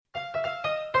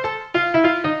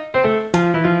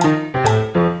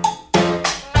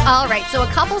right, so a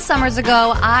couple summers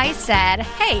ago, I said,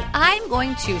 hey, I'm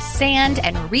going to sand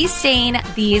and restain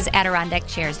these Adirondack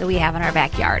chairs that we have in our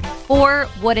backyard. 4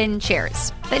 wooden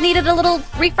chairs that needed a little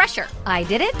refresher. I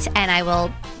did it, and I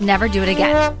will never do it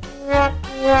again.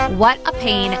 What a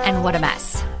pain and what a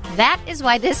mess. That is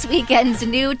why this weekend's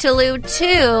Nutaloo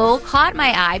 2 caught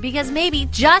my eye, because maybe,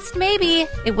 just maybe,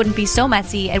 it wouldn't be so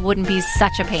messy, it wouldn't be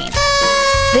such a pain.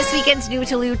 This weekend's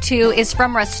Nutaloo 2 is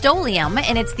from Rust-Oleum,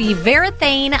 and it's the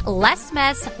Varathane Less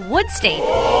Mess Wood Stain,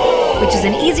 which is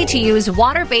an easy-to-use,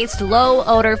 water-based,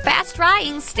 low-odor,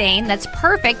 fast-drying stain that's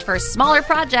perfect for smaller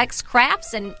projects,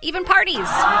 crafts, and even parties.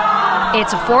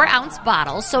 It's a 4-ounce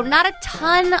bottle, so not a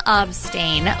ton of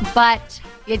stain, but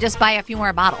you just buy a few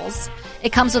more bottles.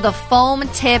 It comes with a foam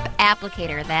tip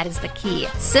applicator, that is the key,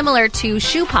 similar to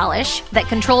shoe polish that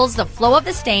controls the flow of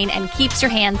the stain and keeps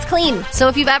your hands clean. So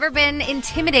if you've ever been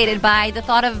intimidated by the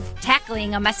thought of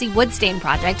tackling a messy wood stain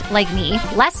project like me,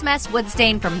 Less Mess Wood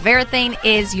Stain from Varathane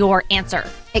is your answer.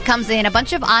 It comes in a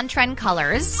bunch of on-trend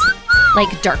colors,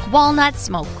 like dark walnut,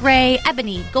 smoke gray,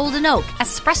 ebony, golden oak,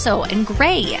 espresso, and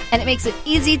gray. And it makes it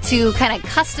easy to kind of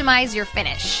customize your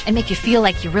finish and make you feel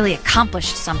like you really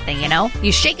accomplished something, you know?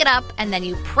 You shake it up and then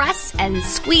you press and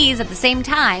squeeze at the same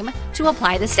time to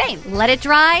apply the stain. Let it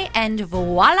dry and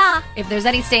voila! If there's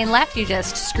any stain left, you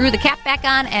just screw the cap back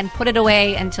on and put it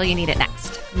away until you need it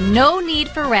next. No need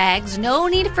for rags, no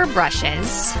need for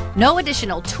brushes, no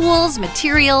additional tools,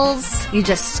 materials. You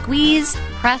just squeeze,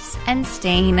 press, and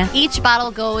stain. Each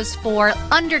bottle goes for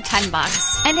under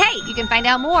 $10. And hey, you can find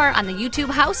out more on the YouTube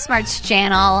House Smarts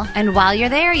channel. And while you're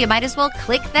there, you might as well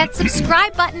click that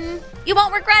subscribe button. You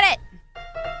won't regret it.